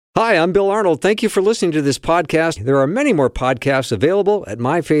Hi, I'm Bill Arnold. Thank you for listening to this podcast. There are many more podcasts available at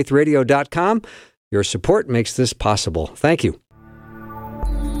myfaithradio.com. Your support makes this possible. Thank you.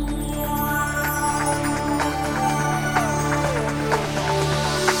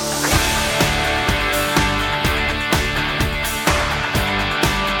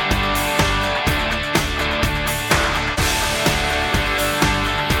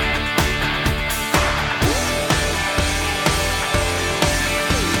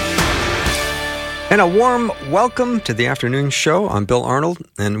 And a warm welcome to the afternoon show. I'm Bill Arnold,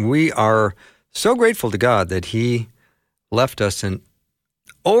 and we are so grateful to God that He left us an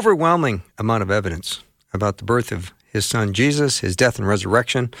overwhelming amount of evidence about the birth of His Son Jesus, His death and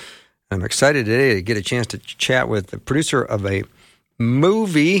resurrection. I'm excited today to get a chance to chat with the producer of a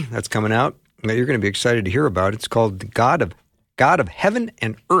movie that's coming out that you're going to be excited to hear about. It's called The God of Heaven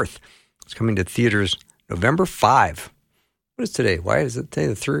and Earth. It's coming to theaters November 5. What is today? Why is it today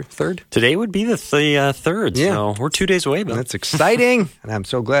the third? Today would be the third, yeah. So we're 2 days away. But that's exciting, and I'm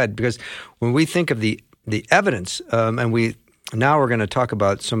so glad because when we think of the evidence, and we're going to talk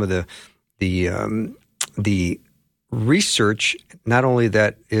about some of the research, not only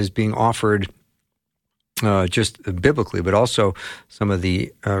that is being offered just biblically, but also some of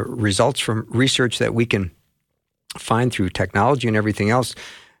the results from research that we can find through technology and everything else.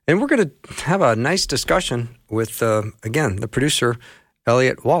 And we're going to have a nice discussion with, again, the producer,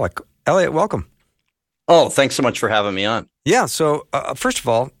 Elliott Wallach. Elliott, welcome. Oh, thanks so much for having me on. Yeah, so first of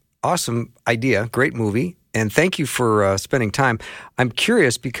all, awesome idea, great movie, and thank you for spending time. I'm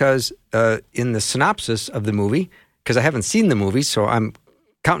curious because in the synopsis of the movie, because I haven't seen the movie, so I'm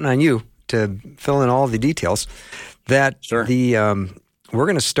counting on you to fill in all the details, that Sure. We're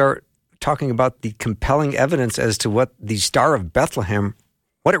going to start talking about the compelling evidence as to what the Star of Bethlehem,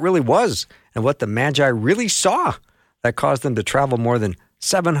 what it really was, and what the Magi really saw that caused them to travel more than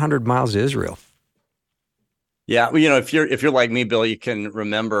 700 miles to Israel. Yeah, well, if you're like me, Bill, you can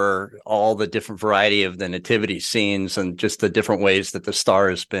remember all the different variety of the nativity scenes and just the different ways that the star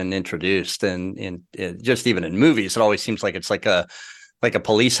has been introduced, and just even in movies, it always seems like it's like a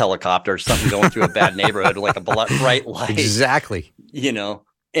police helicopter or something going through a bad neighborhood, like a bright light. Exactly.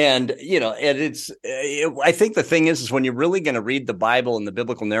 And I think the thing is when you're really going to read the Bible and the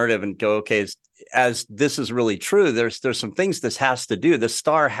biblical narrative and go, okay, as this is really true, there's some things this has to do. The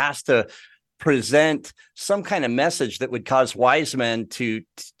star has to present some kind of message that would cause wise men to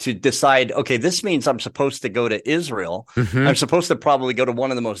decide, okay, this means I'm supposed to go to Israel. Mm-hmm. I'm supposed to probably go to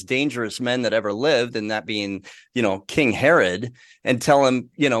one of the most dangerous men that ever lived, and that being, King Herod, and tell him,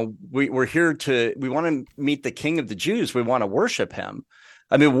 we want to meet the King of the Jews. We want to worship him.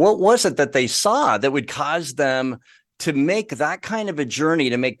 I mean, what was it that they saw that would cause them to make that kind of a journey,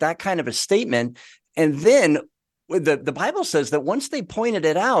 to make that kind of a statement? And then the Bible says that once they pointed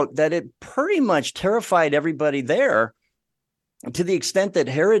it out, that it pretty much terrified everybody there, to the extent that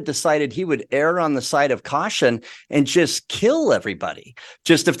Herod decided he would err on the side of caution and just kill everybody.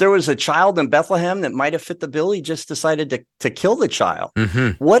 Just if there was a child in Bethlehem that might have fit the bill, he just decided to kill the child.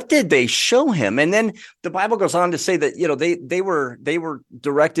 Mm-hmm. What did they show him? And then the Bible goes on to say that, they were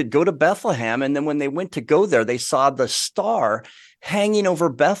directed, go to Bethlehem. And then when they went to go there, they saw the star hanging over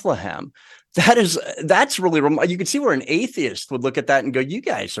Bethlehem. That's really remarkable. You can see where an atheist would look at that and go, you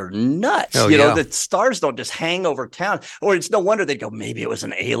guys are nuts. The stars don't just hang over town. Or it's no wonder they'd go, maybe it was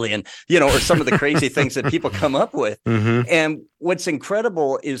an alien, or some of the crazy things that people come up with. Mm-hmm. And what's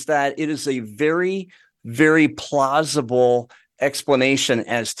incredible is that it is a very, very plausible explanation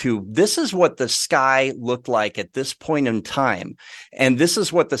as to this is what the sky looked like at this point in time. And this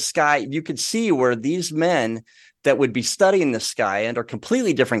is what the sky, you could see where these men that would be studying the sky under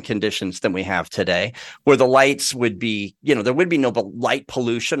completely different conditions than we have today, where the lights would be, there would be no light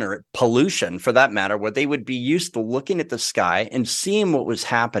pollution or pollution for that matter, where they would be used to looking at the sky and seeing what was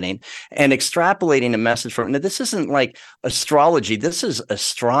happening and extrapolating a message from it. Now, this isn't like astrology. This is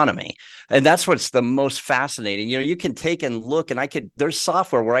astronomy. And that's what's the most fascinating. You can take and look, and there's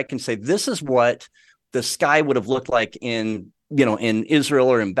software where I can say, this is what the sky would have looked like in Israel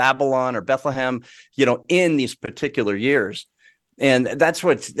or in Babylon or Bethlehem, in these particular years. And that's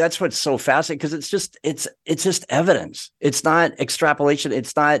what's so fascinating, because it's just evidence. It's not extrapolation.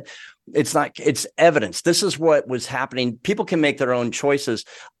 It's evidence. This is what was happening. People can make their own choices.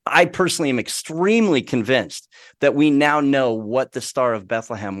 I personally am extremely convinced that we now know what the Star of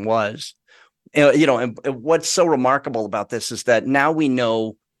Bethlehem was. And what's so remarkable about this is that now we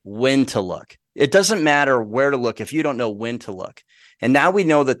know when to look. It doesn't matter where to look if you don't know when to look. And now we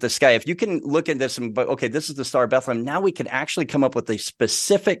know that the sky, if you can look at this and, okay, this is the Star of Bethlehem. Now we can actually come up with a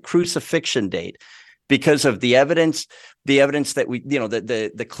specific crucifixion date, because of the evidence that we,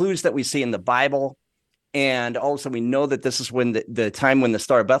 the clues that we see in the Bible. And also we know that this is when the time when the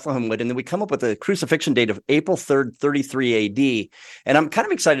Star of Bethlehem would, and then we come up with a crucifixion date of April 3rd, 33 AD. And I'm kind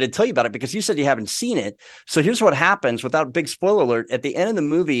of excited to tell you about it because you said you haven't seen it. So here's what happens without big spoiler alert. At the end of the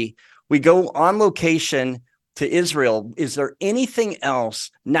movie, we go on location to Israel. Is there anything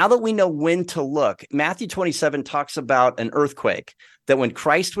else now that we know when to look? Matthew 27 talks about an earthquake, that when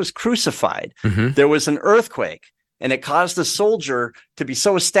Christ was crucified, there was an earthquake. And it caused the soldier to be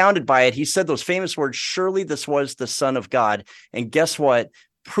so astounded by it. He said those famous words, surely this was the Son of God. And guess what?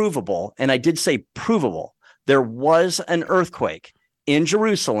 Provable. And I did say provable. There was an earthquake in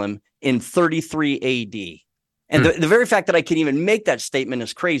Jerusalem in 33 AD. And the very fact that I can even make that statement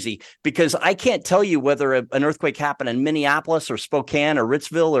is crazy, because I can't tell you whether an earthquake happened in Minneapolis or Spokane or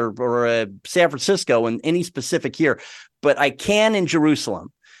Ritzville or San Francisco in any specific year. But I can in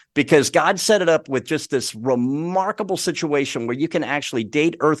Jerusalem. Because God set it up with just this remarkable situation where you can actually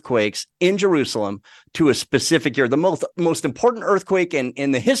date earthquakes in Jerusalem to a specific year, the most important earthquake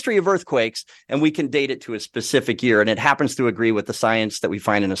in the history of earthquakes, and we can date it to a specific year. And it happens to agree with the science that we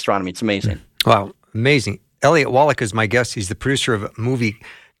find in astronomy. It's amazing. Wow, amazing. Elliott Wallach is my guest. He's the producer of a movie,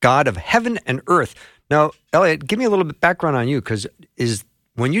 God of Heaven and Earth. Now, Elliott, give me a little bit background on you, because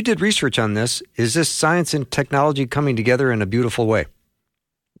when you did research on this, is this science and technology coming together in a beautiful way?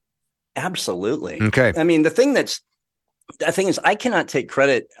 Absolutely. Okay. I mean, the thing is, I cannot take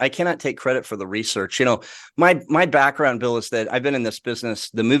credit. I cannot take credit for the research. My background, Bill, is that I've been in this business,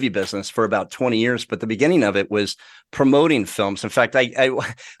 the movie business, for about 20 years. But the beginning of it was promoting films. In fact, I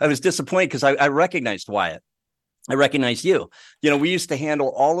was disappointed because I recognized Wyatt. I recognized you. We used to handle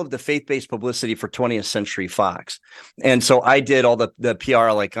all of the faith-based publicity for 20th Century Fox. And so I did all the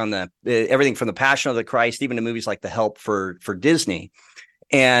PR, like on everything from the Passion of the Christ, even to movies like The Help for Disney.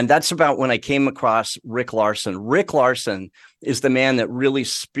 And that's about when I came across Rick Larson. Rick Larson is the man that really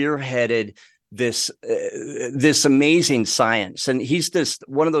spearheaded this amazing science. And he's just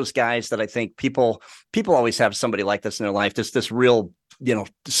one of those guys that I think people always have somebody like this in their life, just this real,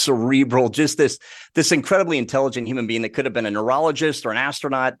 cerebral, just this incredibly intelligent human being that could have been a neurologist or an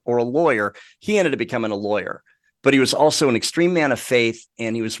astronaut or a lawyer. He ended up becoming a lawyer. But he was also an extreme man of faith,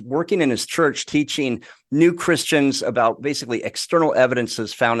 and he was working in his church teaching new Christians about basically external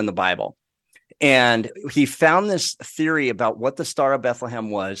evidences found in the Bible. And he found this theory about what the Star of Bethlehem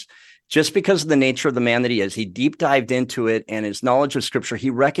was. Just because of the nature of the man that he is, he deep dived into it, and his knowledge of Scripture,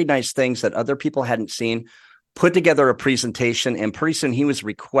 he recognized things that other people hadn't seen, put together a presentation, and pretty soon he was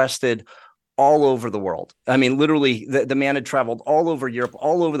requested all over the world. I mean, literally, the man had traveled all over Europe,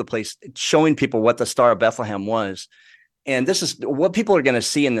 all over the place, showing people what the Star of Bethlehem was. And this is what people are going to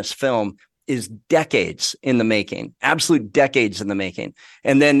see in this film is decades in the making, absolute decades in the making.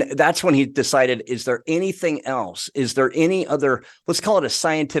 And then that's when he decided, is there anything else? Is there any other, let's call it a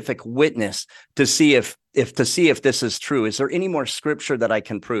scientific witness to see if this is true? Is there any more scripture that I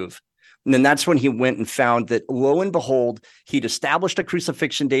can prove? And then that's when he went and found that, lo and behold, he'd established a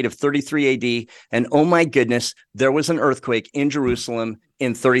crucifixion date of 33 AD. And oh my goodness, there was an earthquake in Jerusalem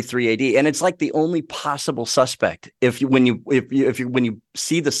in 33 AD. And it's like the only possible suspect. When you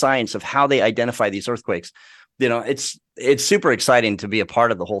see the science of how they identify these earthquakes, it's super exciting to be a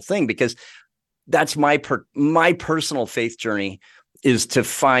part of the whole thing, because that's my personal faith journey is to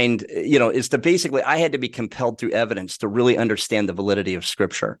find, basically, I had to be compelled through evidence to really understand the validity of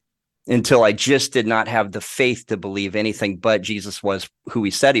Scripture. Until I just did not have the faith to believe anything but Jesus was who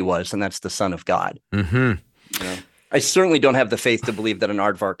he said he was, and that's the Son of God. Mm-hmm. I certainly don't have the faith to believe that an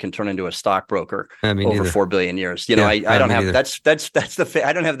aardvark can turn into a stockbroker over 4 billion years. I don't have that's the faith.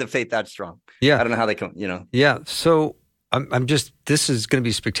 I don't have the faith that strong. Yeah, I don't know how they come. Yeah. So I'm just. This is going to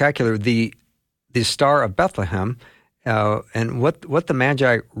be spectacular. The Star of Bethlehem, and what the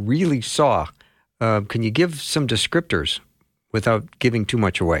Magi really saw. Can you give some descriptors without giving too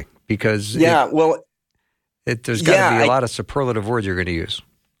much away? Because there's got to be a lot of superlative words you're going to use.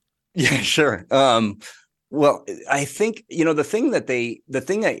 Yeah, sure. Well, I think the thing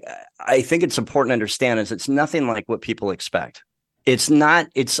I think it's important to understand is it's nothing like what people expect. It's not.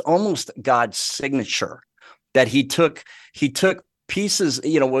 It's almost God's signature that he took pieces.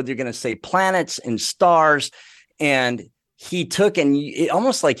 What you're going to say, planets and stars, and he took and he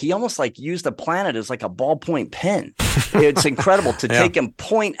almost used a planet as like a ballpoint pen. It's incredible to take and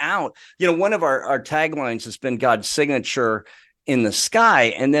point out. One of our taglines has been God's signature in the sky.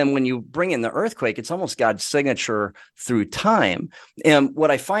 And then when you bring in the earthquake, it's almost God's signature through time. And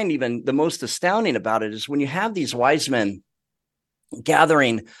what I find even the most astounding about it is when you have these wise men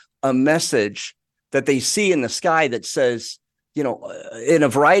gathering a message that they see in the sky that says, in a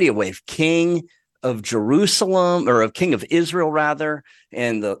variety of ways, king, of Jerusalem, or of king of Israel rather,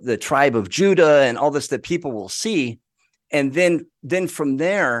 and the tribe of Judah, and all this that people will see. And then from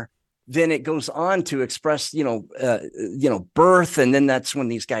there, then it goes on to express, birth. And then that's when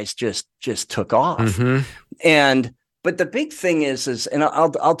these guys just took off. But the big thing is, and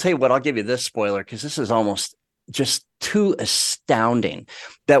I'll tell you what, I'll give you this spoiler, because this is almost just too astounding,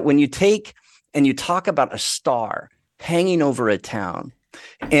 that when you take and you talk about a star hanging over a town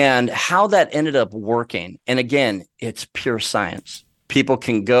and how that ended up working. And again, it's pure science. People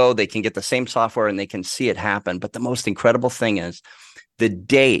can go, they can get the same software and they can see it happen. But the most incredible thing is the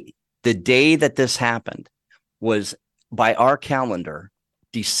day that this happened was, by our calendar,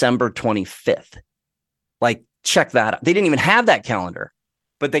 December 25th. Like, check that out. They didn't even have that calendar,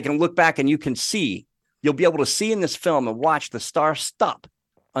 but they can look back and you'll be able to see in this film and watch the star stop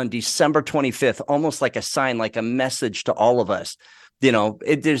on December 25th, almost like a sign, like a message to all of us.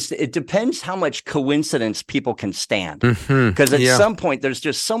 It depends how much coincidence people can stand, because at some point there's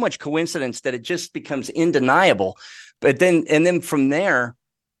just so much coincidence that it just becomes undeniable. But then from there,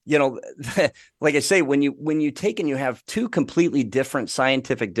 like I say, when you take and you have two completely different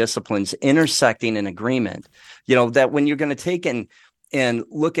scientific disciplines intersecting in agreement, that when you're going to take and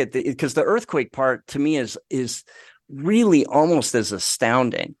look at because the earthquake part to me is really almost as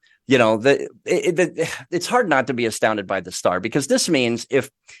astounding. It's hard not to be astounded by the star, because this means if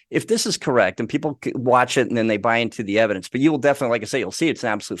this is correct and people watch it and then they buy into the evidence, but you will definitely, like I say, you'll see it's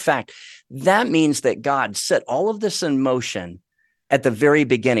an absolute fact. That means that God set all of this in motion at the very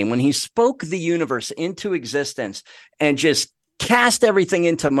beginning when he spoke the universe into existence and just cast everything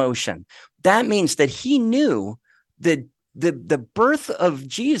into motion. That means that he knew that the birth of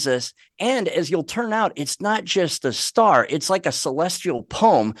Jesus, and as you'll turn out, it's not just a star, it's like a celestial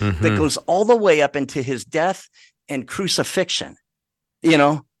poem that goes all the way up into his death and crucifixion,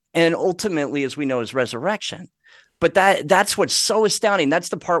 and ultimately, as we know, his resurrection. But that's what's so astounding. That's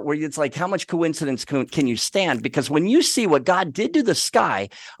the part where it's like, how much coincidence can you stand? Because when you see what God did to the sky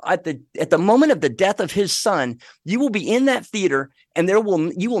at the moment of the death of his son, you will be in that theater and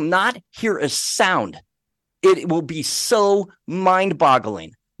you will not hear a sound. It will be so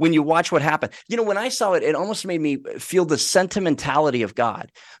mind-boggling when you watch what happened. When I saw it, it almost made me feel the sentimentality of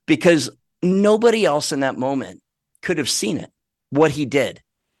God, because nobody else in that moment could have seen it, what he did.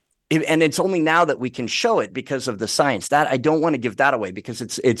 And it's only now that we can show it because of the science. That I don't want to give that away,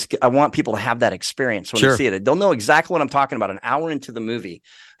 because I want people to have that experience when they see it. They'll know exactly what I'm talking about an hour into the movie.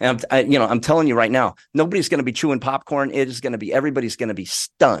 And I'm telling you right now, nobody's going to be chewing popcorn. Everybody's going to be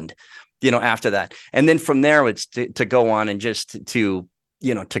stunned, after that. And then from there, it's to go on and just to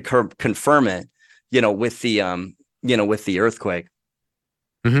confirm it, with the earthquake.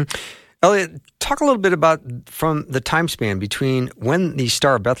 Elliott, talk a little bit about from the time span between when the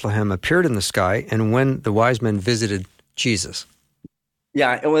Star of Bethlehem appeared in the sky and when the wise men visited Jesus.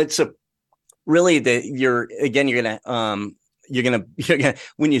 Yeah, well, it's really you're gonna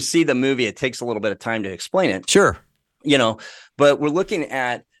when you see the movie, it takes a little bit of time to explain it. Sure, but we're looking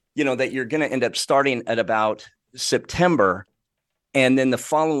at that you're going to end up starting at about September, and then the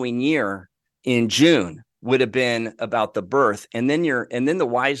following year in June would have been about the birth. And then the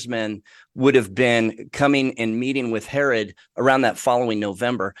wise men would have been coming and meeting with Herod around that following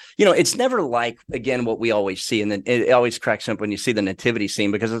November. It's never like, again, what we always see. And then it always cracks up when you see the nativity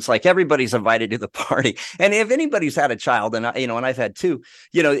scene, because it's like everybody's invited to the party. And if anybody's had a child, and and I've had two,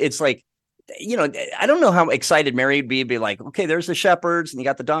 it's like, I don't know how excited Mary would be like, okay, there's the shepherds and you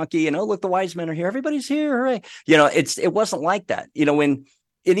got the donkey and, oh, look, the wise men are here. Everybody's here. Hooray. It wasn't like that,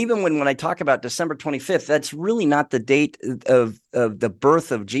 even when I talk about December 25th, that's really not the date of the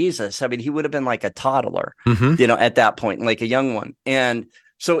birth of Jesus. I mean, he would have been like a toddler, at that point, like a young one. And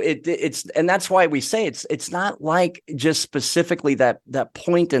so and that's why we say it's not like just specifically that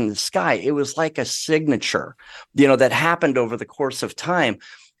point in the sky. It was like a signature, that happened over the course of time.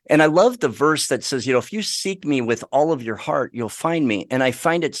 And I love the verse that says, if you seek me with all of your heart, you'll find me. And I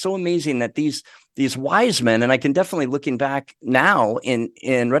find it so amazing that these wise men, and I can definitely, looking back now in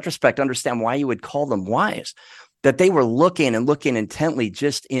retrospect, understand why you would call them wise, that they were looking intently,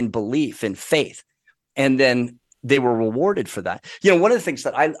 just in belief and faith. And then they were rewarded for that. One of the things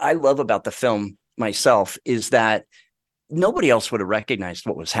that I love about the film myself is that nobody else would have recognized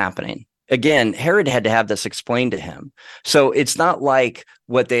what was happening. Again, Herod had to have this explained to him. So it's not like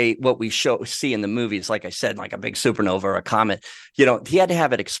what we see in the movies, like I said, like a big supernova or a comet. He had to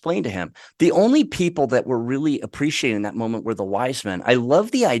have it explained to him. The only people that were really appreciating that moment were the wise men. I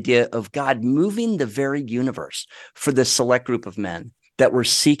love the idea of God moving the very universe for this select group of men. that were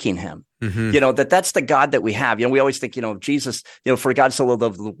seeking him. Mm-hmm. That's the God that we have. We always think, Jesus, for God so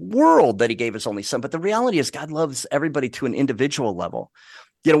loved the world that he gave his only son. But the reality is God loves everybody to an individual level.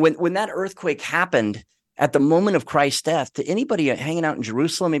 When that earthquake happened at the moment of Christ's death, to anybody hanging out in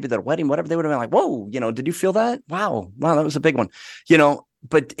Jerusalem, maybe their wedding, whatever, they would have been like, whoa, did you feel that? Wow, that was a big one,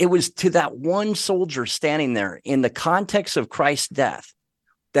 but it was to that one soldier standing there in the context of Christ's death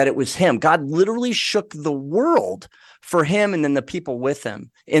that it was him. God literally shook the world for him and then the people with him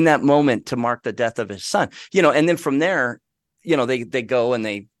in that moment to mark the death of his son, and then from there, they go and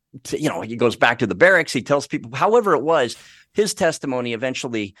he goes back to the barracks. He tells people, however it was, his testimony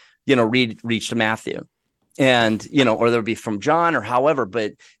eventually, reached Matthew and, or there'll be from John or however,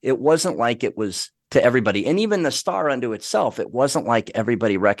 but it wasn't like it was to everybody. And even the star unto itself, it wasn't like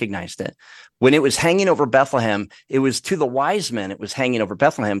everybody recognized it. When it was hanging over Bethlehem, it was to the wise men, it was hanging over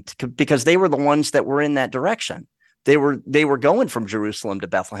Bethlehem because they were the ones that were in that direction. They were going from Jerusalem to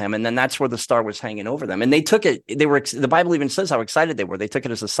Bethlehem, and then that's where the star was hanging over them. And they took it. The Bible even says how excited they were. They took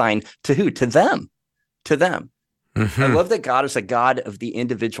it as a sign to who? To them. Mm-hmm. I love that God is a God of the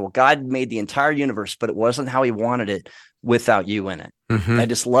individual. God made the entire universe, but it wasn't how he wanted it without you in it. Mm-hmm. I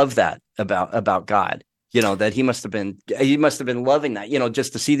just love that about God, that he must have been loving that,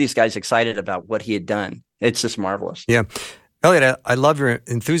 just to see these guys excited about what he had done. It's just marvelous. Yeah. Elliott, I love your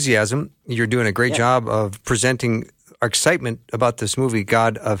enthusiasm. You're doing a great job of presenting our excitement about this movie,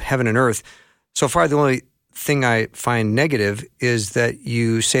 God of Heaven and Earth. So far, the only thing I find negative is that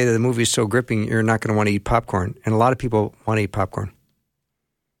you say that the movie is so gripping, you're not going to want to eat popcorn. And a lot of people want to eat popcorn.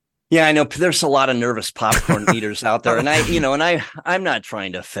 Yeah, I know. There's a lot of nervous popcorn eaters out there. And I'm not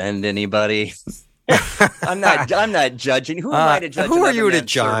trying to offend anybody. I'm not judging. Who am I to judge? Who are you to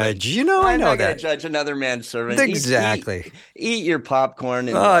judge? Servant? I know I'm not that. to judge another man's servant. Exactly. Eat your popcorn.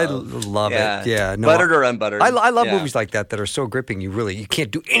 And I love it. Yeah, no, buttered or unbuttered. I love movies like that are so gripping. You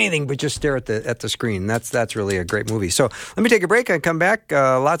can't do anything but just stare at the screen. That's really a great movie. So let me take a break and come back.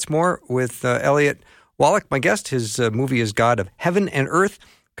 Lots more with Elliott Wallach, my guest. His movie is God of Heaven and Earth.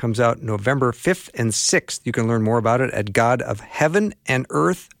 Comes out November 5th and 6th. You can learn more about it at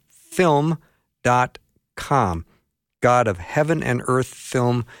godofheavenandearthfilm.com.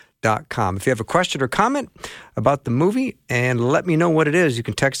 godofheavenandearthfilm.com. If you have a question or comment about the movie and let me know what it is, you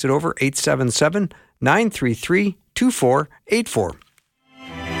can text it over 877-933-2484.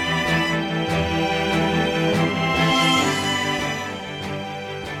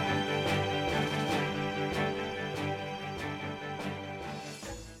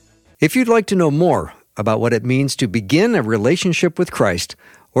 If you'd like to know more about what it means to begin a relationship with Christ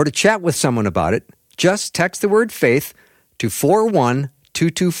or to chat with someone about it, just text the word faith to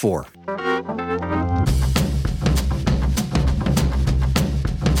 41224.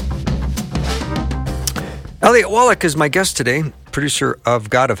 Elliott Wallach is my guest today, producer of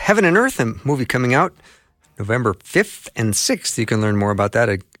God of Heaven and Earth, a movie coming out November 5th and 6th. You can learn more about that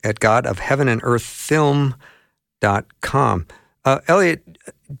at godofheavenandearthfilm.com. Elliott,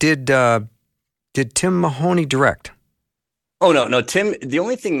 did Tim Mahoney direct? Oh, no, Tim. The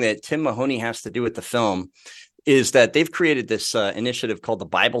only thing that Tim Mahoney has to do with the film is that they've created this initiative called the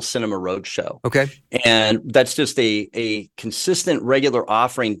Bible Cinema Roadshow. Okay. And that's just a consistent, regular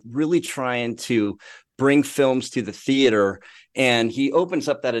offering, really trying to bring films to the theater. And he opens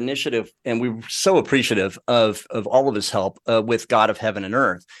up that initiative, and we're so appreciative of all of his help with God of Heaven and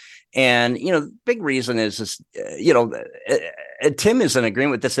Earth. And, the big reason is Tim is in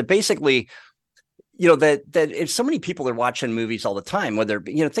agreement with this, that basically, that if so many people are watching movies all the time, whether,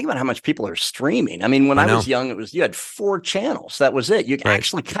 think about how much people are streaming. I mean, when I was young, you had 4 channels. That was it. You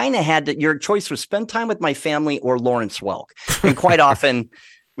actually kind of had to, your choice was spend time with my family or Lawrence Welk. And quite often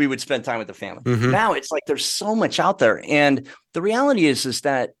we would spend time with the family. Mm-hmm. Now it's like there's so much out there. And the reality is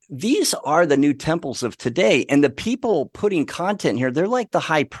that these are the new temples of today. And the people putting content here, they're like the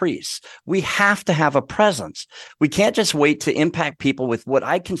high priests. We have to have a presence. We can't just wait to impact people with what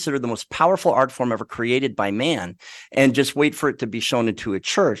I consider the most powerful art form ever created by man and just wait for it to be shown into a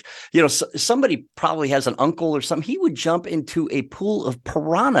church. Somebody probably has an uncle or something. He would jump into a pool of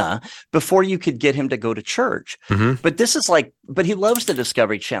piranha before you could get him to go to church. Mm-hmm. But he loves the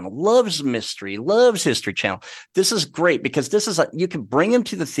Discovery Channel, loves mystery, loves History Channel. This is great because you can bring him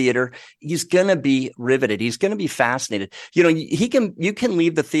to the theater. He's going to be riveted. He's going to be fascinated. You can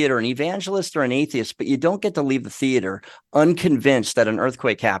leave the theater an evangelist or an atheist, but you don't get to leave the theater unconvinced that an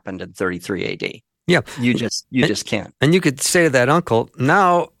earthquake happened in 33 AD. Yeah. You just can't. And you could say to that uncle,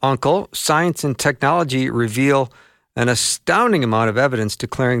 now, uncle, science and technology reveal an astounding amount of evidence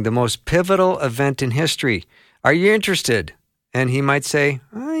declaring the most pivotal event in history. Are you interested? And he might say,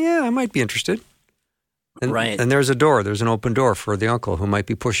 oh, yeah, I might be interested. Right. And there's an open door for the uncle who might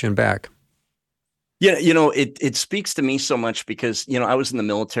be pushing back. Yeah, it speaks to me so much because, I was in the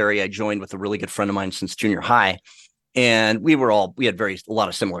military. I joined with a really good friend of mine since junior high. And we had a lot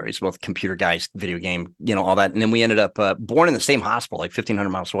of similarities, both computer guys, video game, all that. And then we ended up born in the same hospital, like 1,500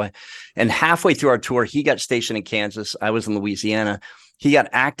 miles away. And halfway through our tour, he got stationed in Kansas. I was in Louisiana. He got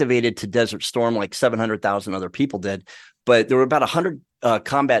activated to Desert Storm like 700,000 other people did. But there were about 100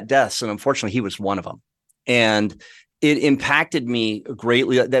 combat deaths. And unfortunately, he was one of them. And it impacted me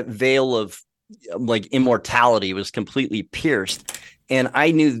greatly. That veil of like immortality was completely pierced. And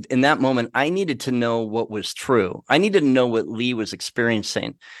I knew in that moment, I needed to know what was true. I needed to know what Lee was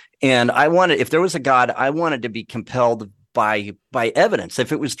experiencing. And if there was a God, I wanted to be compelled by evidence.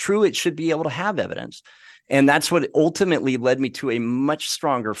 If it was true, it should be able to have evidence. And that's what ultimately led me to a much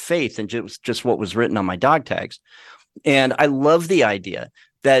stronger faith than just what was written on my dog tags. And I love the idea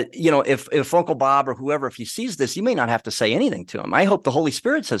that, if Uncle Bob or whoever, if he sees this, you may not have to say anything to him. I hope the Holy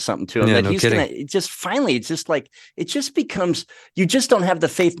Spirit says something to him that he's going to, it just becomes, you just don't have the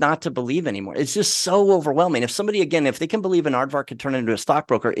faith not to believe anymore. It's just so overwhelming. If somebody, again, if they can believe an aardvark could turn into a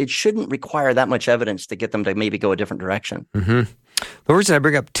stockbroker, it shouldn't require that much evidence to get them to maybe go a different direction. Mm-hmm. The reason I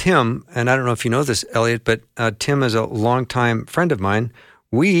bring up Tim, and I don't know if you know this, Elliott, but Tim is a longtime friend of mine.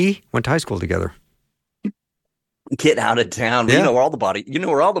 We went to high school together. Get out of town. Yeah. You know where all the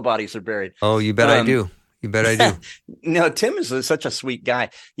bodies are buried. Oh, you bet I do. You bet I do. No, Tim is such a sweet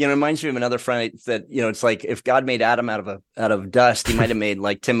guy. It reminds me of another friend that, it's like if God made Adam out of dust, he might have made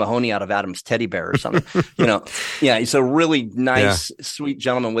like Tim Mahoney out of Adam's teddy bear or something. Yeah, he's a really nice, sweet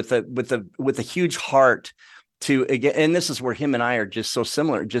gentleman with a huge heart to, again, and this is where him and I are just so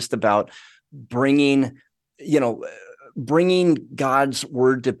similar, just about bringing God's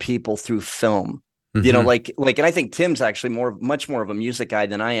word to people through film. Mm-hmm. And I think Tim's actually much more of a music guy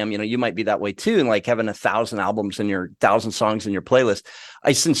than I am. You might be that way too. And like having 1,000 albums and 1,000 songs in your playlist.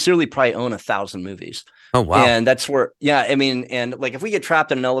 I sincerely probably own 1,000 movies. Oh, wow. And that's where, and like if we get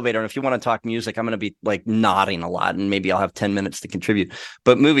trapped in an elevator and if you want to talk music, I'm going to be like nodding a lot and maybe I'll have 10 minutes to contribute.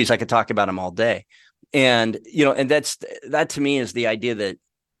 But movies, I could talk about them all day. And, and that to me is the idea that,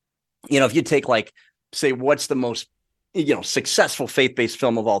 if you take like, say, what's the most, successful faith-based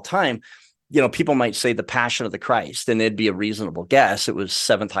film of all time, people might say The Passion of the Christ, and it'd be a reasonable guess. It was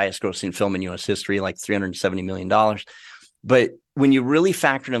 7th highest grossing film in U.S. history, like $370 million. But when you really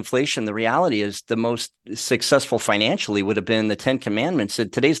factor in inflation, the reality is the most successful financially would have been the 10 Commandments.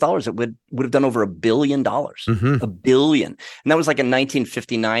 At today's dollars, it would have done over $1 billion, mm-hmm. $1 billion. And that was like in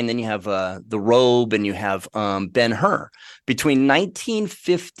 1959. Then you have The Robe and you have Ben-Hur. Between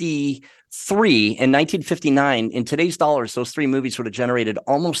 1953 and 1959, in today's dollars, those three movies would have generated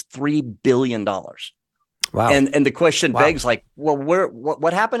almost $3 billion. Wow. And the question begs, like, well,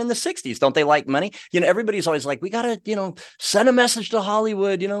 what happened in the 60s? Don't they like money? Everybody's always like, we got to, send a message to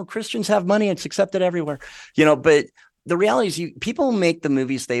Hollywood. Christians have money. It's accepted everywhere. But the reality is people make the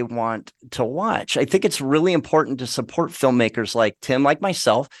movies they want to watch. I think it's really important to support filmmakers like Tim, like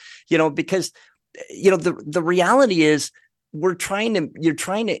myself, because, the reality is, you're trying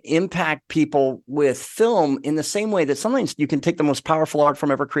to impact people with film in the same way that sometimes you can take the most powerful art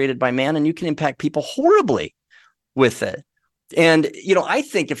from ever created by man and you can impact people horribly with it. And, I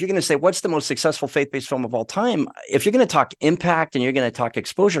think if you're going to say, what's the most successful faith-based film of all time? If you're going to talk impact and you're going to talk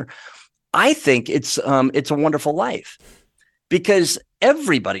exposure, I think it's A Wonderful Life, because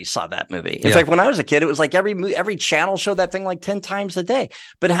everybody saw that movie. In fact, when I was a kid, it was like every channel showed that thing like 10 times a day.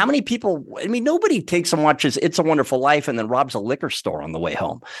 But how many people, nobody takes and watches It's a Wonderful Life and then robs a liquor store on the way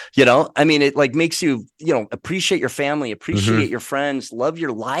home. It like makes you, appreciate your family, appreciate mm-hmm. your friends, love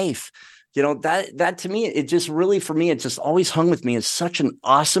your life. That to me, it just really, for me, it just always hung with me as such an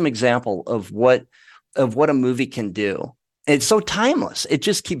awesome example of what a movie can do. It's so timeless. It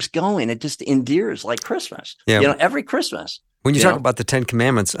just keeps going. It just endears like Christmas, every Christmas. When you talk about the 10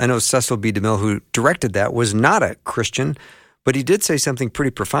 Commandments, I know Cecil B. DeMille, who directed that, was not a Christian, but he did say something pretty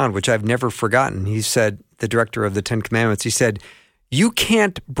profound, which I've never forgotten. He said, the director of the 10 Commandments, he said, you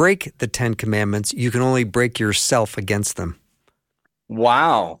can't break the 10 Commandments. You can only break yourself against them.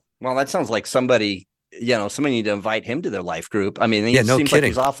 Wow. Well, that sounds like somebody need to invite him to their life group. No seems kidding. Like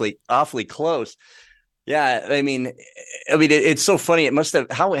he's awfully close. Yeah, it's so funny. It must have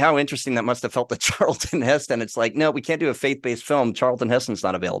how interesting that must have felt to Charlton Heston. It's like, no, we can't do a faith-based film. Charlton Heston's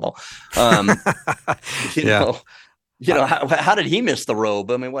not available. How did he miss The Robe?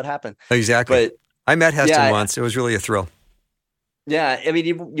 What happened? Exactly. But I met Heston once. It was really a thrill. Yeah,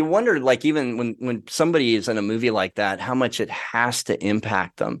 you wonder, like, even when somebody is in a movie like that, how much it has to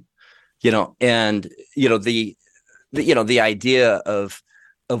impact them. And the idea of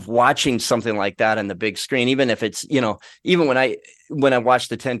of watching something like that on the big screen, even if it's, even when I watch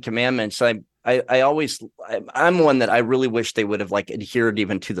the 10 Commandments, I'm one that I really wish they would have like adhered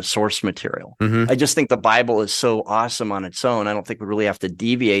even to the source material. Mm-hmm. I just think the Bible is so awesome on its own. I don't think we really have to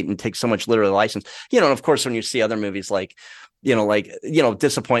deviate and take so much literal license. And of course, when you see other movies like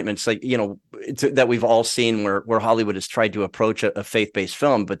disappointments, like, that we've all seen where Hollywood has tried to approach a faith-based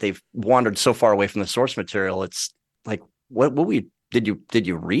film, but they've wandered so far away from the source material. It's like, did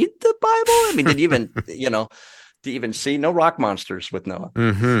you read the Bible? I mean, did you even, do you even see no rock monsters with Noah?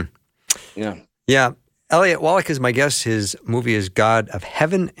 Mm-hmm. Yeah. Yeah. Elliott Wallach is my guest. His movie is God of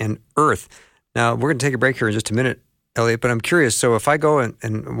Heaven and Earth. Now, we're going to take a break here in just a minute, Elliott, but I'm curious. So if I go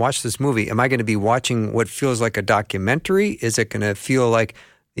and watch this movie, am I going to be watching what feels like a documentary? Is it going to feel like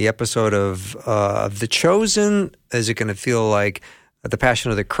the episode of The Chosen? Is it going to feel like The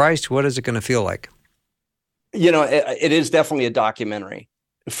Passion of the Christ? What is it going to feel like? It is definitely a documentary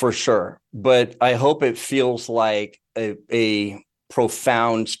for sure, but I hope it feels like a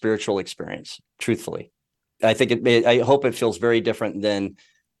profound spiritual experience. Truthfully, I hope it feels very different than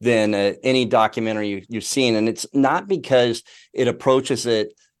any documentary you've seen, and it's not because it approaches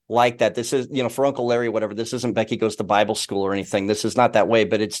it like that. This is, for Uncle Larry, whatever. This isn't Becky Goes to Bible School or anything. This is not that way.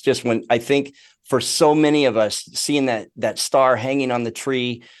 But it's just when I think for so many of us, seeing that star hanging on the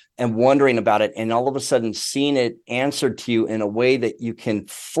tree and wondering about it, and all of a sudden seeing it answered to you in a way that you can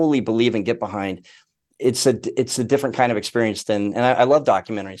fully believe and get behind, it's a different kind of experience and I love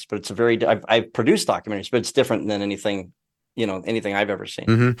documentaries, but I've produced documentaries, but it's different than anything I've ever seen.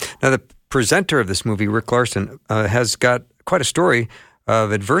 Mm-hmm. Now, the presenter of this movie, Rick Larson, has got quite a story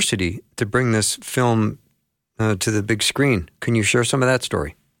of adversity to bring this film to the big screen. Can you share some of that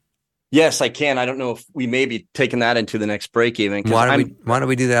story? Yes, I can. I don't know if we may be taking that into the next break even. Why don't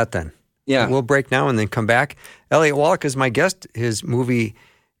we do that then? Yeah. We'll break now and then come back. Elliott Wallach is my guest. His movie,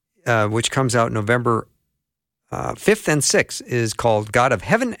 which comes out November 5th and 6th, is called God of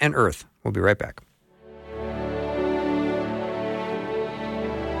Heaven and Earth. We'll be right back.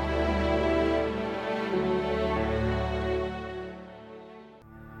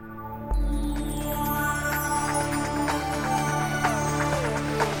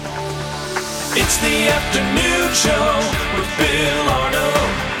 It's the afternoon show with Bill Arnold.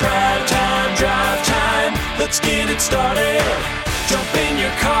 Prime time, drive time. Let's get it started. Jump in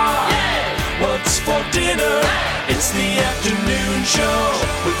your car. Yeah. What's for dinner? Hey. It's the afternoon show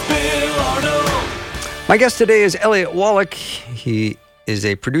with Bill Arnold. My guest today is Elliott Wallach. He is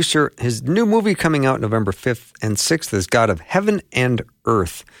a producer. His new movie coming out November 5th and 6th is God of Heaven and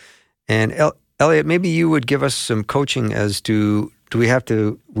Earth. And Elliott, maybe you would give us some coaching as to, do we have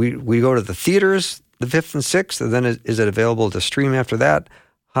to, we go to the theaters the 5th and 6th, and then is it available to stream after that?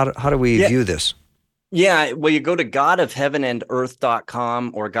 How do we view this? Yeah, well, you go to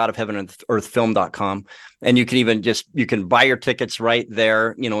godofheavenandearth.com or godofheavenandearthfilm.com, and you can even you can buy your tickets right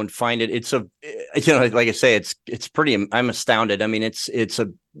there, and find it. It's like I say, it's pretty, I'm astounded. I mean,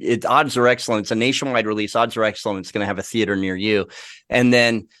 odds are excellent. It's a nationwide release. Odds are excellent. It's going to have a theater near you. And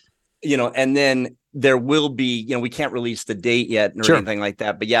then, there will be, we can't release the date yet or anything like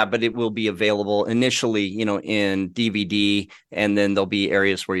that, but it will be available initially, in DVD, and then there'll be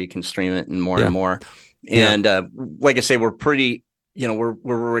areas where you can stream it and more and more. And like I say, we're pretty,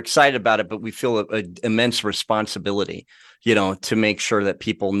 we're excited about it, but we feel an immense responsibility, to make sure that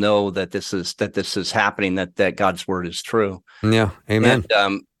people know that this is happening, that God's word is true. Yeah. Amen.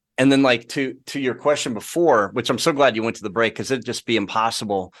 And then, like, to your question before, which I'm so glad you went to the break, because it'd just be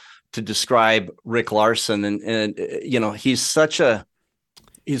impossible to describe Rick Larson, and he's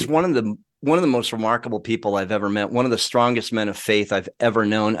one of the most remarkable people I've ever met, one of the strongest men of faith I've ever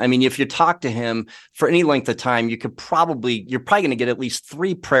known. I mean, if you talk to him for any length of time, you're probably going to get at least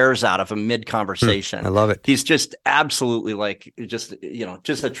 3 prayers out of him mid-conversation. I love it. He's just absolutely just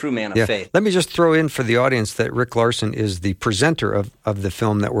a true man of faith. Let me just throw in for the audience that Rick Larson is the presenter of the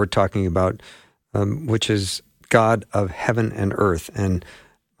film that we're talking about, which is God of Heaven and Earth, and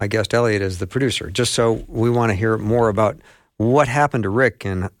my guest Elliott is the producer. Just so we want to hear more about what happened to Rick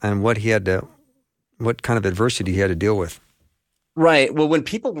and what kind of adversity he had to deal with. Right. Well, when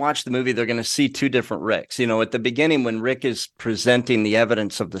people watch the movie, they're going to see 2 different Ricks. At the beginning, when Rick is presenting the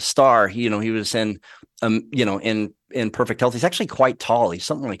evidence of the star, he was in perfect health. He's actually quite tall. He's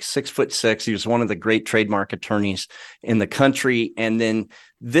something like 6'6". He was one of the great trademark attorneys in the country. And then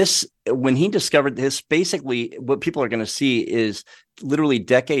when he discovered this, basically what people are going to see is literally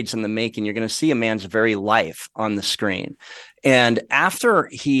decades in the making. You're going to see a man's very life on the screen. And after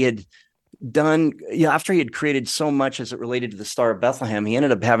he had done, after he had created so much as it related to the Star of Bethlehem, he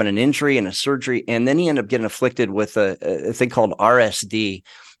ended up having an injury and a surgery, and then he ended up getting afflicted with a thing called RSD.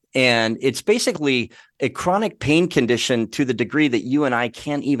 And it's basically a chronic pain condition to the degree that you and I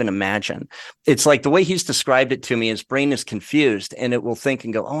can't even imagine. It's like the way he's described it to me, his brain is confused and it will think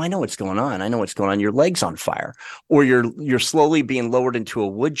and go, oh, I know what's going on. I know what's going on. Your leg's on fire, or you're slowly being lowered into a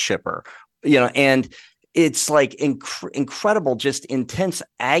wood chipper, and it's like incredible, just intense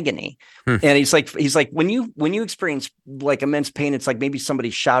agony. And he's like, when you experience like immense pain, it's like maybe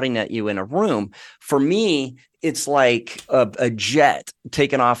somebody shouting at you in a room. For me, it's like a jet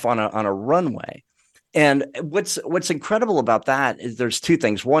taken off on a runway. And what's incredible about that is there's two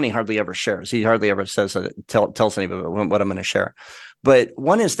things. One, he hardly ever shares. He hardly ever says tells anybody what I'm going to share. But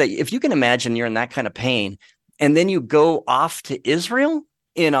one is that if you can imagine you're in that kind of pain, and then you go off to Israel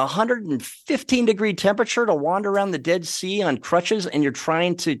in 115-degree temperature to wander around the Dead Sea on crutches, and you're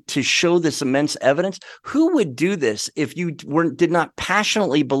trying to show this immense evidence. Who would do this if you did not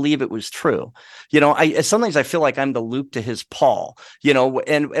passionately believe it was true? Sometimes I feel like I'm the Luke to his Paul,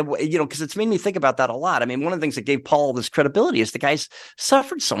 and because it's made me think about that a lot. I mean, one of the things that gave Paul this credibility is the guy's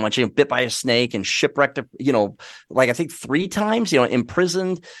suffered so much, bit by a snake and shipwrecked, like I think 3 times,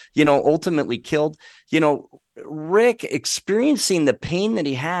 imprisoned, ultimately killed, Rick experiencing the pain that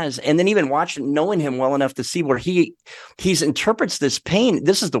he has, and then even knowing him well enough to see where he interprets this pain.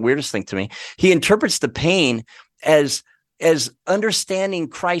 This is the weirdest thing to me. He interprets the pain as understanding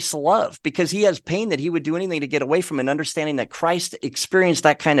Christ's love, because he has pain that he would do anything to get away from, and understanding that Christ experienced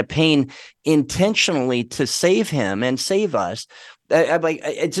that kind of pain intentionally to save him and save us.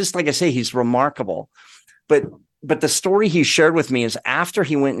 It's just like I say, he's remarkable. But the story he shared with me is after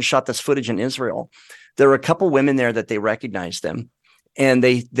he went and shot this footage in Israel, there were a couple women there that they recognized him, and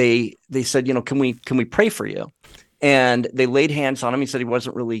they said, can we pray for you? And they laid hands on him. He said he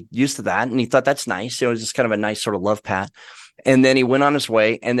wasn't really used to that, and he thought that's nice. It was just kind of a nice sort of love pat. And then he went on his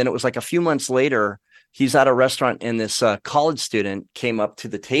way. And then it was like a few months later, he's at a restaurant, and this college student came up to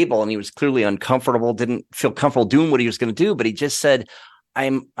the table, and he was clearly uncomfortable, didn't feel comfortable doing what he was going to do, but he just said,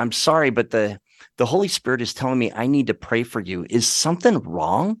 I'm sorry, but the Holy Spirit is telling me I need to pray for you. Is something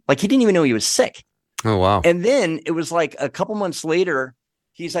wrong? Like, he didn't even know he was sick. Oh, wow. And then it was like a couple months later,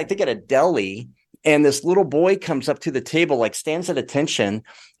 he's, I think, at a deli, and this little boy comes up to the table, like stands at attention,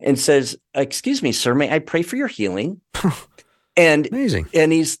 and says, "Excuse me, sir, may I pray for your healing?" And amazing.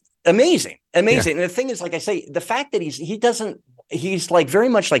 And he's amazing. Yeah. And the thing is, like I say, the fact that he's like very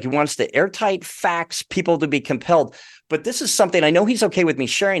much like he wants to airtight facts, people to be compelled. But this is something, I know he's okay with me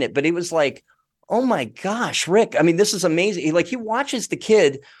sharing it, but it was like, oh my gosh, Rick, I mean, this is amazing. He watches the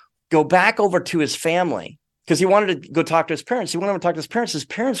kid go back over to his family, because he wanted to go talk to his parents. He wanted to talk to his parents. His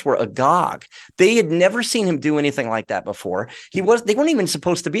parents were agog. They had never seen him do anything like that before. They weren't even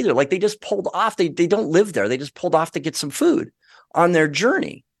supposed to be there. Like, they just pulled off. They don't live there. They just pulled off to get some food on their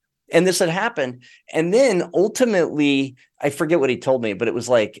journey. And this had happened. And then ultimately, I forget what he told me, but it was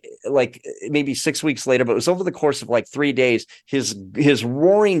like maybe 6 weeks later, but it was over the course of like 3 days, his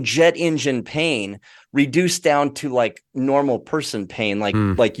roaring jet engine pain reduced down to like normal person pain,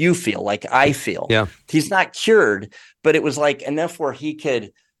 like you feel, like I feel. Yeah. He's not cured, but it was like enough where he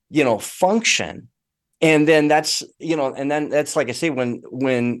could, function. And then that's like I say,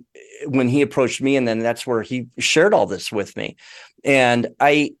 when he approached me, and then that's where he shared all this with me. And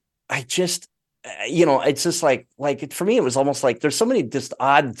I just, it's just like for me, it was almost like there's so many just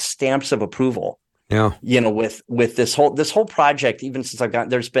odd stamps of approval. Yeah. With this whole project, even since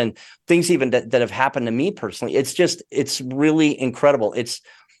there's been things even that have happened to me personally. It's really incredible.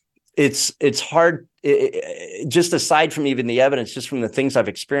 It's hard, just aside from even the evidence, just from the things I've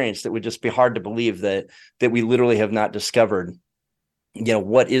experienced, it would just be hard to believe that we literally have not discovered,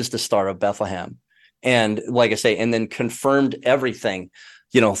 what is the Star of Bethlehem. And like I say, and then confirmed everything,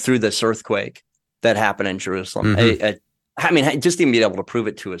 through this earthquake that happened in Jerusalem. Mm-hmm. I mean, just even being able to prove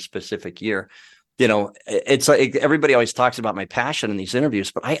it to a specific year, it's like everybody always talks about my passion in these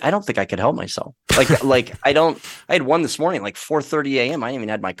interviews, but I don't think I could help myself. Like I had one this morning, like 4:30 a.m. I didn't even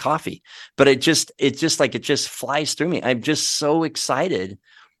had my coffee, but it just flies through me. I'm just so excited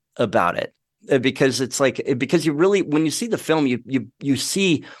about it, because because you really, when you see the film, you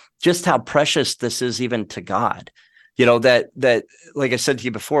see just how precious this is even to God. That like I said to you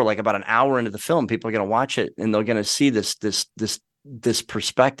before, like about an hour into the film, people are going to watch it and they're going to see this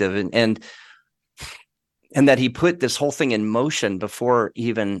perspective, and that he put this whole thing in motion before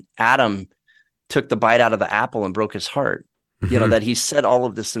even Adam took the bite out of the apple and broke his heart. Mm-hmm. That he set all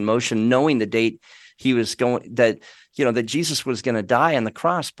of this in motion, knowing the date he was going, that Jesus was going to die on the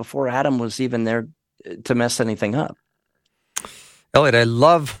cross before Adam was even there to mess anything up. Elliott, I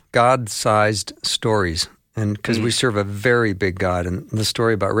love God-sized stories, and because we serve a very big God, and the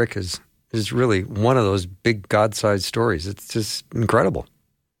story about Rick is really one of those big God-sized stories. It's just incredible.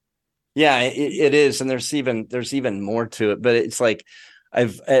 Yeah, it is, and there's even more to it. But it's like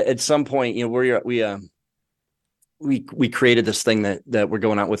at some point, we created this thing that we're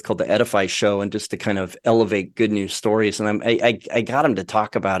going out with called the Edify Show, and just to kind of elevate good news stories. And I got him to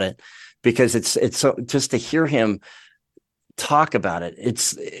talk about it because it's so, just to hear him talk about it.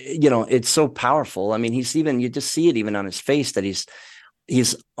 It's so powerful. I mean, you just see it even on his face that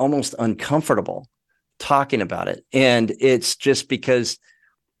he's almost uncomfortable talking about it, and it's just because.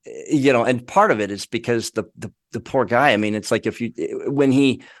 And part of it is because the poor guy. I mean, it's like when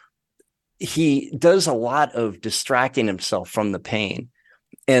he does a lot of distracting himself from the pain,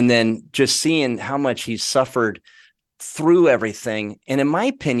 and then just seeing how much he's suffered through everything, and in my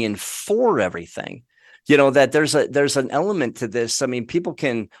opinion, for everything. That there's an element to this. I mean, people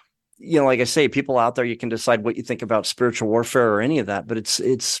can, like I say, people out there, you can decide what you think about spiritual warfare or any of that, but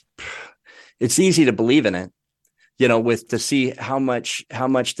it's easy to believe in it. To see how much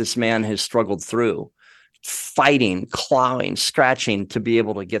this man has struggled through, fighting, clawing, scratching to be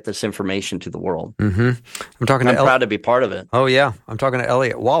able to get this information to the world. Mm-hmm. I'm proud to be part of it. Oh, yeah. I'm talking to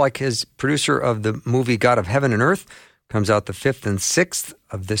Elliott Wallach, his producer of the movie God of Heaven and Earth. Comes out the 5th and 6th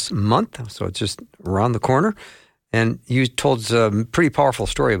of this month, so it's just around the corner. And you told a pretty powerful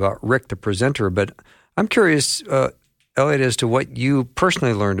story about Rick, the presenter, but I'm curious, Elliott, as to what you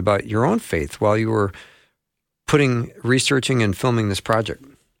personally learned about your own faith while you were researching and filming this project.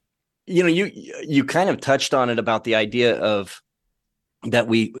 You kind of touched on it about the idea of that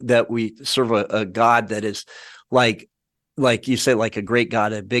we serve a God that is like you say, like a great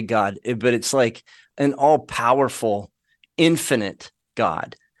God, a big God, but it's like an all-powerful, infinite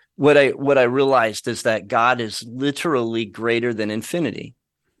God. What I realized is that God is literally greater than infinity.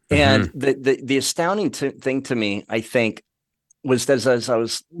 And the astounding thing to me, I think, was that as I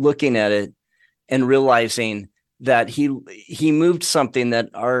was looking at it and realizing that he moved something that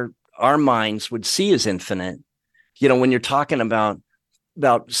our minds would see as infinite. When you're talking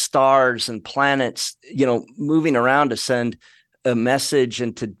about stars and planets, moving around to send a message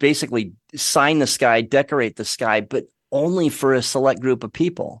and to basically sign the sky, decorate the sky, but only for a select group of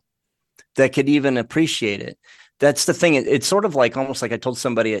people that could even appreciate it. That's the thing. It's sort of like, almost like I told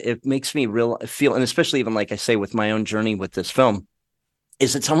somebody, it makes me feel, and especially even like I say with my own journey with this film,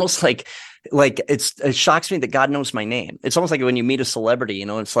 is it's almost like it shocks me that God knows my name. It's almost like when you meet a celebrity,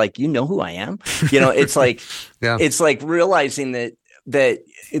 it's like, who I am. It's like, yeah. It's like realizing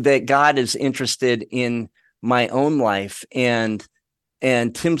that God is interested in my own life and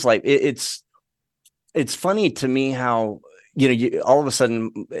Tim's life. It's funny to me how, all of a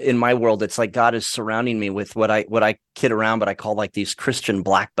sudden in my world, it's like God is surrounding me with what I kid around, but I call like these Christian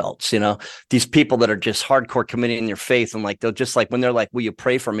black belts, these people that are just hardcore committed in their faith. And like, they'll just like, when they're like, will you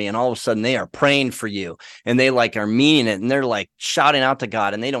pray for me? And all of a sudden they are praying for you and they like are meaning it. And they're like shouting out to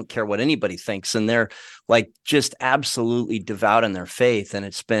God and they don't care what anybody thinks. And they're like, just absolutely devout in their faith. And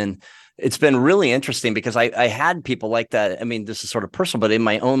it's been really interesting because I had people like that. I mean, this is sort of personal, but in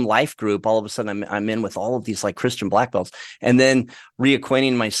my own life group, all of a sudden I'm in with all of these like Christian black belts, and then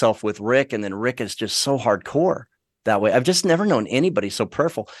reacquainting myself with Rick. And then Rick is just so hardcore that way. I've just never known anybody so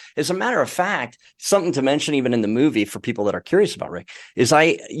prayerful. As a matter of fact, something to mention even in the movie for people that are curious about Rick is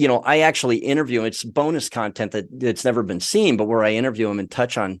I actually interview, it's bonus content that's never been seen, but where I interview him and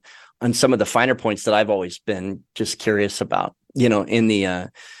touch on some of the finer points that I've always been just curious about, in the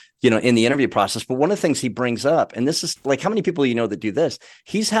interview process. But one of the things he brings up, and this is like, how many people that do this?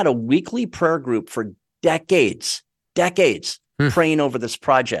 He's had a weekly prayer group for decades, praying over this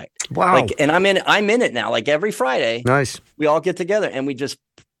project. Wow. And I'm in it now. Like every Friday, nice. We all get together and we just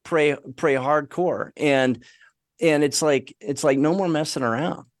pray hardcore. And it's like no more messing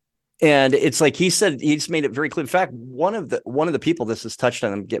around. And it's like he said, he's made it very clear. In fact, one of the people, this is touched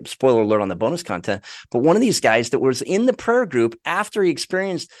on, get spoiler alert on the bonus content, but one of these guys that was in the prayer group after he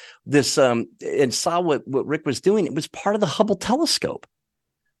experienced this and saw what Rick was doing, it was part of the Hubble telescope.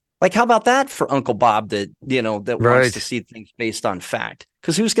 Like, how about that for Uncle Bob that wants to see things based on fact?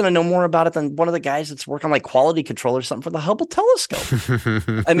 Because who's going to know more about it than one of the guys that's working on like quality control or something for the Hubble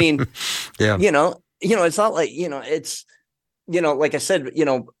telescope? I mean, yeah, it's not like, it's, like I said,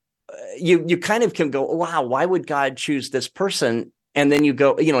 you kind of can go, wow, why would God choose this person? And then you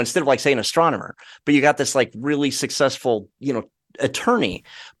go, instead of like say an astronomer, but you got this like really successful, attorney,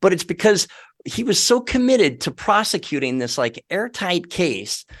 but it's because he was so committed to prosecuting this like airtight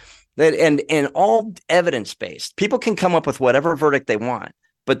case that, and all evidence-based. People can come up with whatever verdict they want,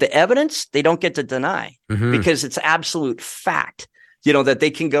 but the evidence they don't get to deny because it's absolute fact. that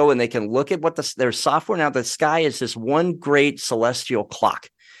they can go and they can look at what their software now. The sky is this one great celestial clock.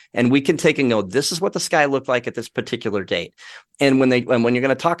 And we can take and go, this is what the sky looked like at this particular date. And when you're going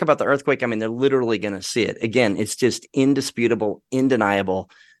to talk about the earthquake, I mean, they're literally going to see it. Again, it's just indisputable, undeniable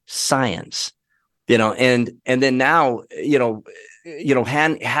science, and then now,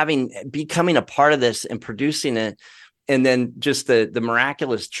 becoming a part of this and producing it. And then just the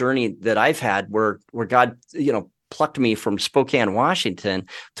miraculous journey that I've had where God, plucked me from Spokane, Washington,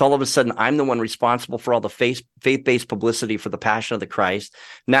 to all of a sudden I'm the one responsible for all the faith-based publicity for the Passion of the Christ.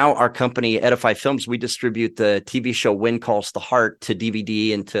 Now our company, Edify Films, we distribute the TV show Wind Calls the Heart to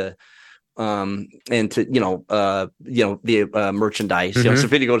DVD and to the merchandise. Mm-hmm. So if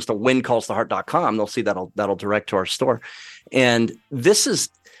anybody goes to windcallstheheart.com, they'll see that'll direct to our store. And this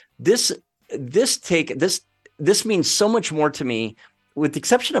means so much more to me, with the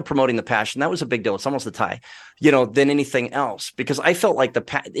exception of promoting the Passion. That was a big deal. It's almost a tie, than anything else, because I felt like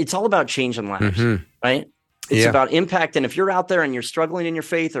it's all about changing lives, mm-hmm. right? It's about impact. And if you're out there and you're struggling in your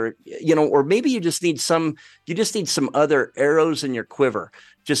faith, or maybe you just need some other arrows in your quiver,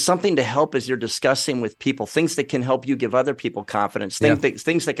 just something to help as you're discussing with people, things that can help you give other people confidence,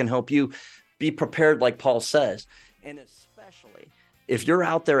 things that can help you be prepared, like Paul says. And especially if you're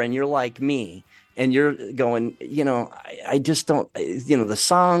out there and you're like me, and you're going, I just don't, the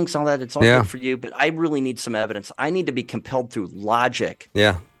songs, all that, it's all good for you, but I really need some evidence. I need to be compelled through logic.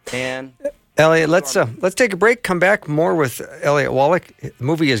 Yeah. And Elliott, let's take a break. Come back more with Elliott Wallach. The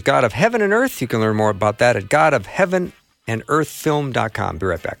movie is God of Heaven and Earth. You can learn more about that at godofheavenandearthfilm.com. Be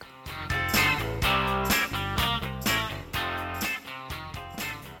right back.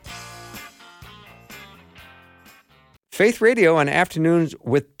 Faith Radio and Afternoons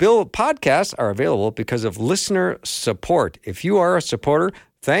with Bill podcasts are available because of listener support. If you are a supporter,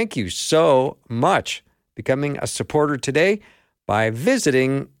 thank you so much. Becoming a supporter today by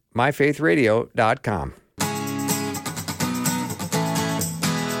visiting myfaithradio.com.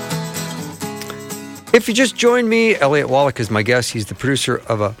 If you just joined me, Elliott Wallach is my guest. He's the producer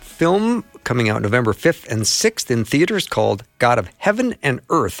of a film coming out November 5th and 6th in theaters called God of Heaven and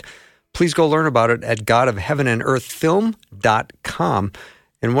Earth. Please go learn about it at godofheavenandearthfilm.com.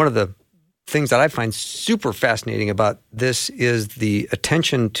 And one of the things that I find super fascinating about this is the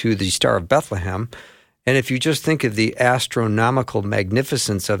attention to the Star of Bethlehem. And if you just think of the astronomical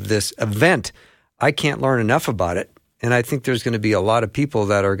magnificence of this event, I can't learn enough about it. And I think there's going to be a lot of people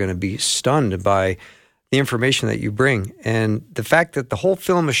that are going to be stunned by the information that you bring. And the fact that the whole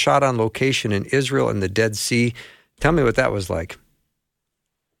film is shot on location in Israel and the Dead Sea, tell me what that was like.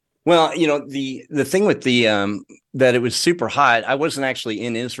 Well, the thing with the that it was super hot. I wasn't actually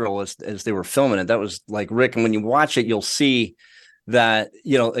in Israel as they were filming it. That was like Rick. And when you watch it, you'll see that,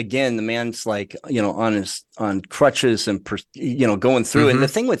 again, the man's like, on crutches and, going through. Mm-hmm. And the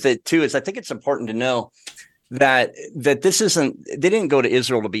thing with it too, is I think it's important to know that this isn't, they didn't go to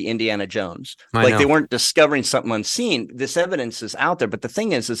Israel to be Indiana Jones. They weren't discovering something unseen. This evidence is out there. But the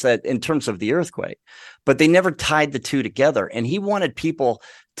thing is that in terms of the earthquake, but they never tied the two together. And he wanted people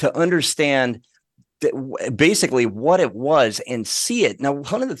to understand basically what it was and see it. Now,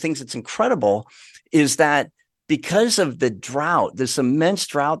 one of the things that's incredible is that because of the drought, this immense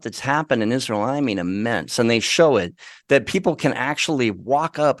drought that's happened in Israel, I mean immense, and they show it, that people can actually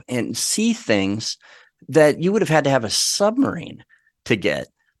walk up and see things that you would have had to have a submarine to get.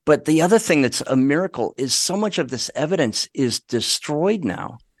 But the other thing that's a miracle is so much of this evidence is destroyed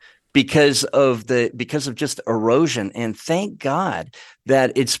now because of just erosion. And thank God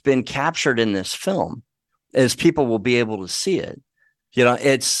that it's been captured in this film, as people will be able to see it.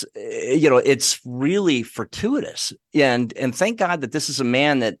 It's really fortuitous. And thank God that this is a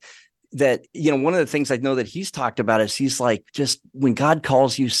man that one of the things I know that he's talked about is he's like, just when God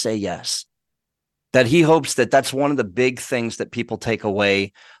calls you, say yes. That he hopes that that's one of the big things that people take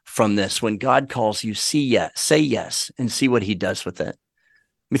away from this. When God calls you, say yes, and see what he does with it.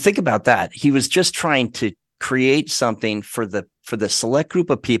 I mean, think about that. He was just trying to create something for the select group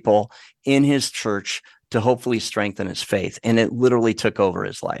of people in his church to hopefully strengthen his faith. And it literally took over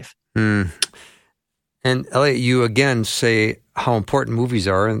his life. Mm. And Elliott, you again say how important movies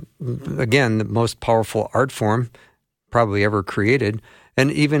are. And again, the most powerful art form probably ever created. And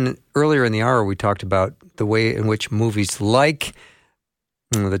even earlier in the hour, we talked about the way in which movies like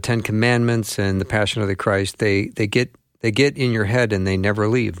the Ten Commandments and the Passion of the Christ, they get in your head and they never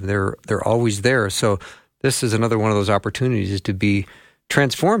leave. They're always there. So this is another one of those opportunities to be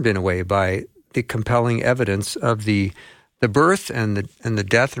transformed in a way by the compelling evidence of the birth and the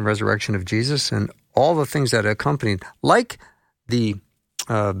death and resurrection of Jesus and all the things that accompanied, like the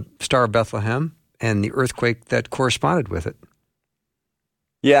Star of Bethlehem and the earthquake that corresponded with it.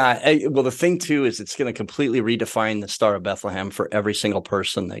 Yeah. Well, the thing too is it's going to completely redefine the Star of Bethlehem for every single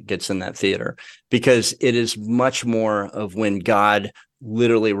person that gets in that theater, because it is much more of when God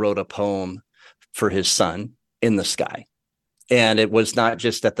literally wrote a poem for his son in the sky. And it was not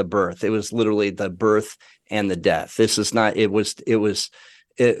just at the birth; it was literally the birth and the death. This is not. It was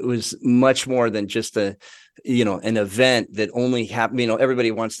much more than just an event that only happened.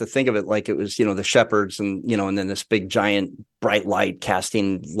 Everybody wants to think of it like it was, the shepherds and then this big giant bright light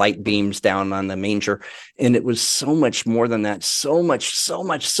casting light beams down on the manger. And it was so much more than that, so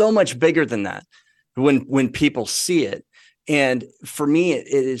much bigger than that when people see it. And for me,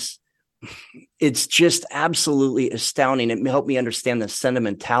 it's just absolutely astounding. It helped me understand the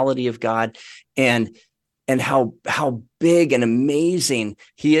sentimentality of God and how big and amazing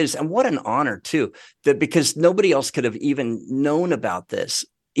he is. And what an honor too, that because nobody else could have even known about this.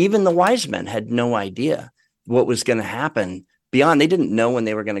 Even the wise men had no idea what was going to happen beyond. They didn't know when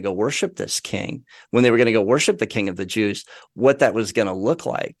they were going to go worship this king, when they were going to go worship the King of the Jews, what that was going to look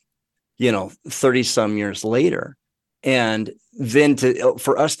like, 30 some years later. And then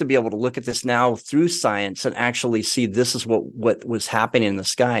for us to be able to look at this now through science and actually see this is what was happening in the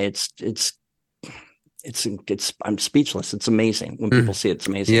sky. I'm speechless. It's amazing when people see it. It's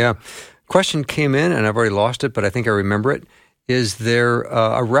amazing. Yeah. Question came in, and I've already lost it, but I think I remember it. Is there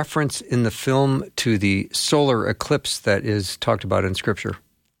a reference in the film to the solar eclipse that is talked about in Scripture?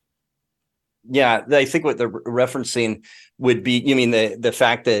 Yeah, I think what they're referencing would be, you mean the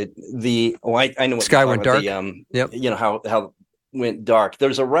fact that I know what sky went dark. Yep. How it went dark.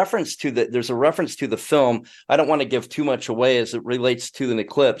 There's a reference to the film. I don't want to give too much away as it relates to an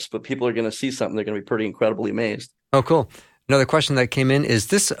eclipse, but people are going to see something. They're going to be pretty incredibly amazed. Oh, cool. Another question that came in, is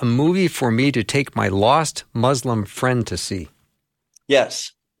this a movie for me to take my lost Muslim friend to see?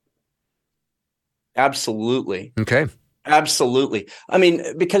 Yes. Absolutely. Okay. Absolutely. I mean,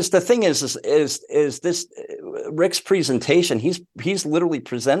 because the thing is this Rick's presentation, he's literally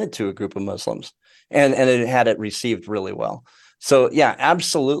presented to a group of Muslims and it had it received really well. So yeah,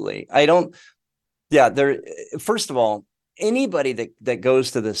 absolutely. First of all, anybody that goes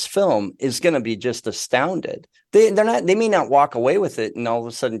to this film is going to be just astounded. They may not walk away with it and all of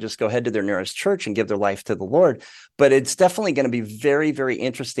a sudden just go head to their nearest church and give their life to the Lord, but it's definitely going to be very, very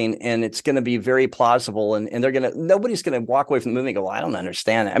interesting, and it's going to be very plausible, and nobody's going to walk away from the movie and go, well, I don't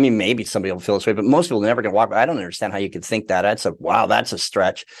understand it. I mean, maybe somebody will feel this way, but most people are never going to walk away. I don't understand how you could think that. That's a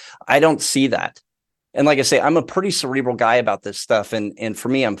stretch. I don't see that. And like I say, I'm a pretty cerebral guy about this stuff. And for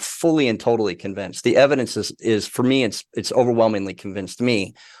me, I'm fully and totally convinced. The evidence is for me, it's overwhelmingly convinced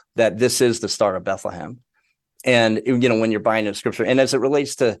me that this is the Star of Bethlehem. And, when you're buying a scripture, and as it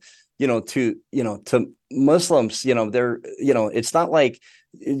relates to Muslims, it's not like,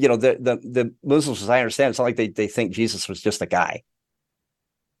 the Muslims, as I understand, it's not like they think Jesus was just a guy,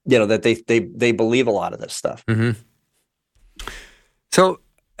 that they believe a lot of this stuff. Mm-hmm. So,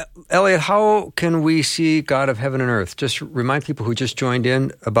 Elliott, how can we see God of Heaven and Earth? Just remind people who just joined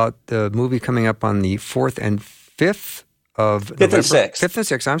in about the movie coming up on the 4th and 5th of November. 5th and 6th. 5th and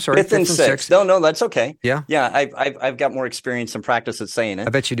 6th, I'm sorry. 5th and 6th. No, that's okay. Yeah? Yeah, I've got more experience and practice at saying it.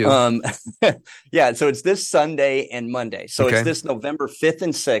 I bet you do. Yeah, so it's this Sunday and Monday. So Okay. It's this November 5th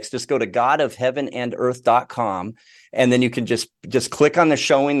and 6th. Just go to godofheavenandearth.com, and then you can just click on the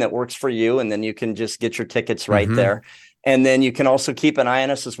showing that works for you, and then you can just get your tickets right there. And then you can also keep an eye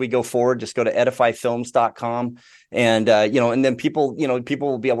on us as we go forward. Just go to edifyfilms.com. And, and then people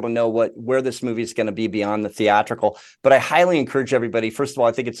will be able to know where this movie is going to be beyond the theatrical. But I highly encourage everybody. First of all,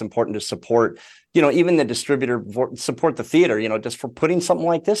 I think it's important to support, even the distributor, support the theater, just for putting something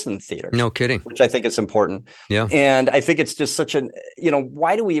like this in the theater. No kidding. Which I think is important. Yeah. And I think it's just such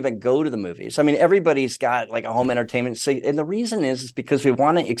why do we even go to the movies? I mean, everybody's got like a home entertainment. And the reason is because we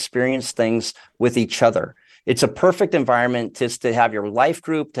want to experience things with each other. It's a perfect environment just to have your life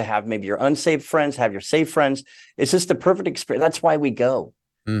group, to have maybe your unsaved friends, have your saved friends. It's just a perfect experience. That's why we go,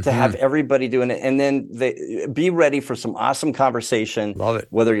 to have everybody doing it. And then be ready for some awesome conversation. Love it.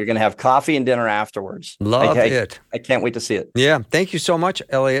 Whether you're going to have coffee and dinner afterwards. Love it. I can't wait to see it. Yeah. Thank you so much,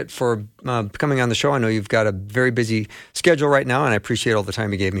 Elliott, for coming on the show. I know you've got a very busy schedule right now, and I appreciate all the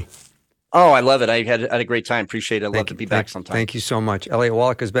time you gave me. Oh, I love it. I had a great time. Appreciate it. I'd love to be back sometime. Thank you so much. Elliott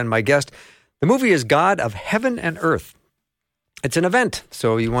Wallach has been my guest. The movie is God of Heaven and Earth. It's an event,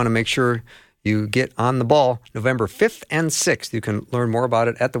 so you want to make sure you get on the ball. November 5th and 6th. You can learn more about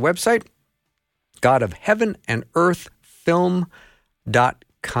it at the website,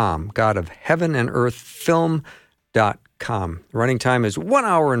 godofheavenandearthfilm.com. godofheavenandearthfilm.com. The running time is 1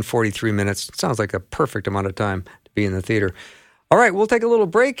 hour and 43 minutes. It sounds like a perfect amount of time to be in the theater. All right, we'll take a little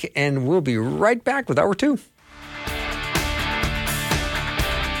break, and we'll be right back with Hour 2.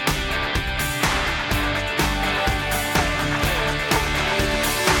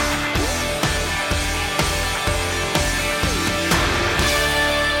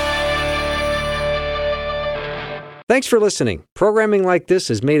 Thanks for listening. Programming like this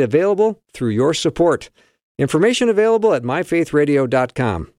is made available through your support. Information available at myfaithradio.com.